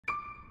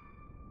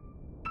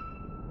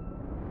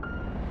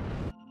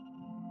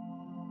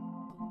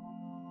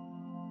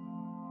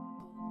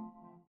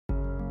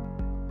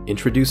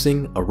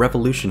Introducing a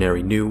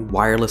revolutionary new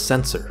wireless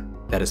sensor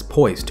that is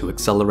poised to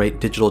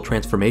accelerate digital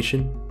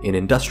transformation in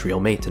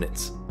industrial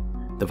maintenance.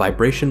 The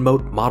Vibration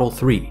Mote Model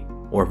 3,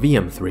 or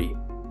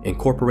VM3,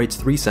 incorporates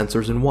 3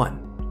 sensors in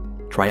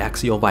one: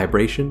 triaxial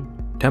vibration,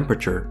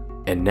 temperature,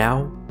 and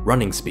now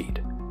running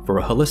speed, for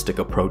a holistic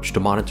approach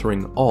to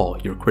monitoring all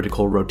your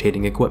critical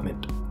rotating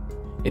equipment.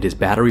 It is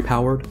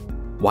battery-powered,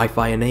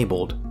 Wi-Fi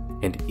enabled,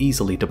 and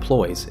easily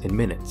deploys in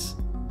minutes.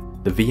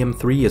 The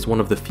VM3 is one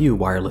of the few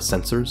wireless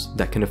sensors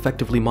that can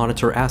effectively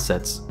monitor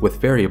assets with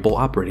variable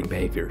operating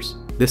behaviors.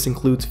 This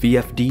includes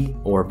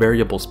VFD, or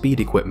variable speed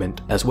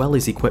equipment, as well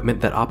as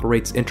equipment that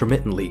operates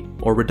intermittently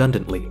or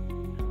redundantly.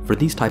 For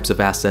these types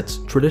of assets,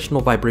 traditional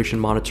vibration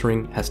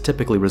monitoring has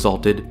typically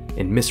resulted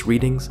in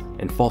misreadings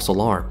and false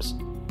alarms.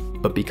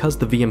 But because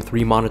the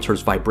VM3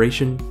 monitors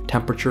vibration,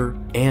 temperature,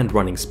 and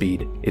running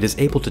speed, it is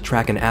able to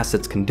track an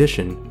asset's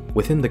condition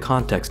within the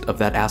context of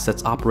that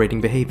asset's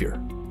operating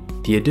behavior.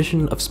 The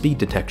addition of speed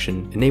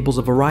detection enables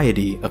a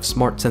variety of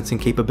smart sensing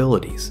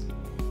capabilities.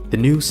 The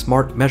new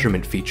smart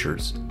measurement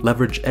features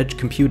leverage edge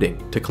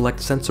computing to collect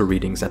sensor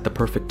readings at the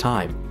perfect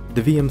time.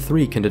 The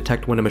VM3 can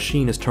detect when a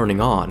machine is turning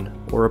on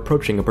or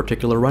approaching a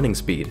particular running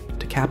speed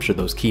to capture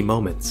those key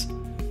moments.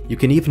 You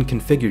can even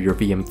configure your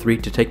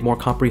VM3 to take more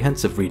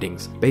comprehensive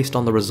readings based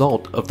on the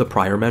result of the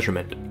prior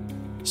measurement.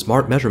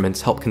 Smart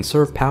measurements help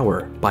conserve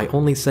power by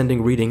only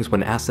sending readings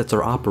when assets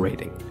are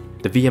operating.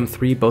 The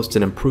VM3 boasts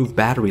an improved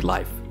battery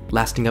life,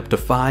 lasting up to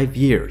 5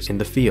 years in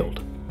the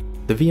field.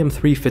 The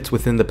VM3 fits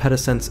within the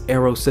Petasense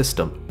Aero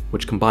system,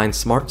 which combines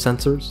smart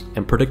sensors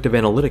and predictive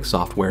analytics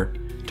software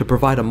to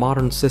provide a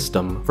modern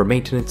system for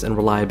maintenance and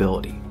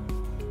reliability.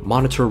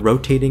 Monitor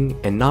rotating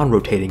and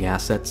non-rotating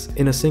assets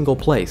in a single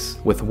place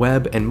with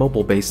web and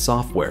mobile-based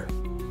software.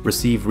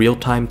 Receive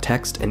real-time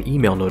text and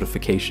email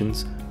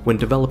notifications when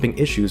developing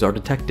issues are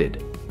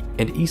detected,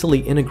 and easily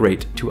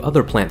integrate to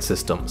other plant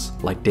systems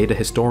like data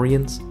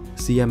historians,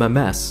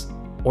 CMMS,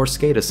 or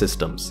SCADA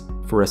systems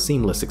for a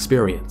seamless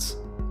experience.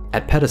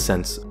 At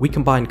Petasense, we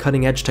combine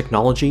cutting-edge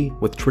technology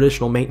with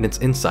traditional maintenance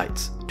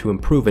insights to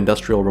improve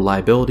industrial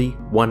reliability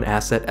one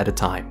asset at a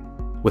time.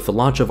 With the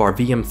launch of our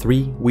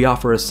VM3, we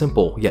offer a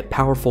simple yet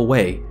powerful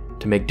way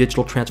to make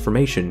digital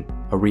transformation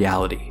a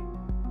reality.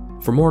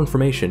 For more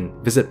information,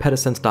 visit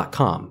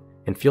petasense.com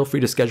and feel free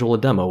to schedule a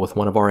demo with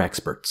one of our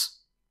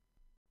experts.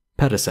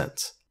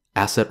 Petasense,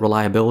 asset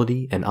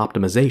reliability and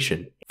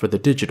optimization for the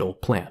digital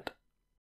plant.